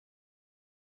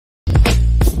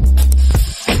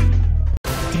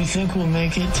You think we'll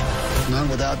make it? Not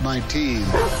without my team.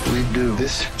 We do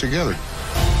this together.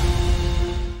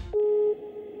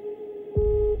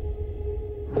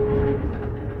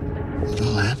 It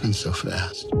all happened so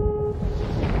fast.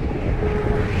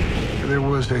 There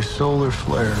was a solar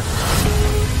flare.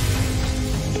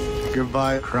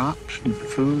 Goodbye crops and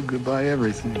food, goodbye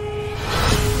everything.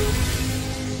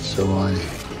 So I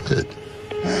did.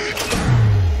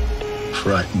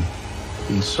 Frightened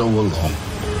and so alone.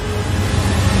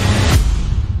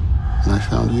 And I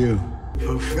found you.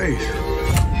 Oh, Faith.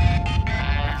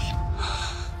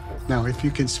 Now, if you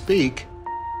can speak,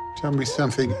 tell me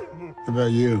something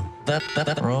about you.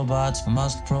 Robots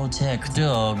must protect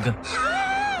dog.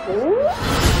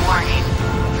 Warning.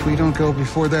 If we don't go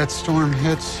before that storm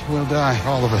hits, we'll die,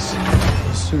 all of us.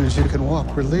 As soon as you can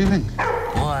walk, we're leaving.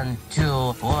 1, 2,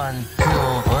 1, 2,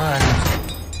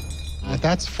 1.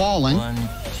 That's falling. 1, 2.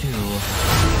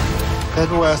 Head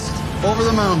west, over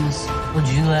the mountains. Would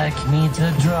you like me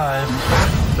to drive?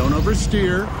 Don't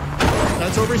oversteer.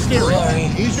 That's oversteering. Sorry.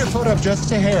 Ease your foot up just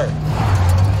a hair.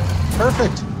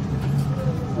 Perfect.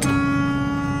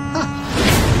 Huh.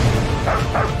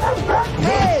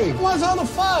 Hey, what's all the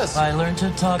fuss? I learned to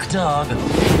talk dog.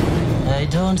 I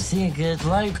don't think it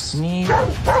likes me.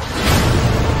 Come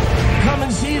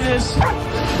and see this.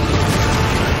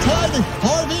 Tie the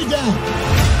RV down.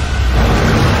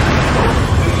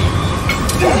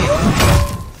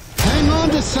 Hang on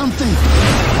to something.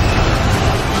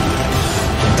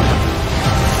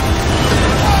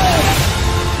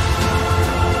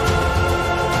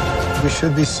 We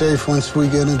should be safe once we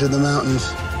get into the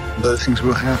mountains. But things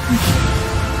will happen.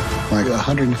 Like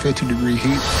 150-degree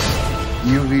heat,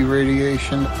 UV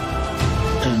radiation,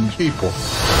 and people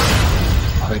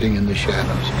hiding in the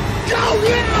shadows. Go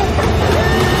now!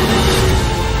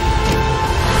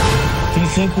 You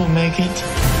think we'll make it?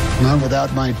 Not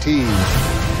without my team.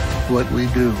 What we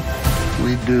do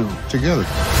together.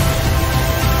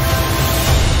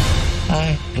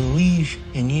 I believe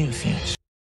in you, Finch.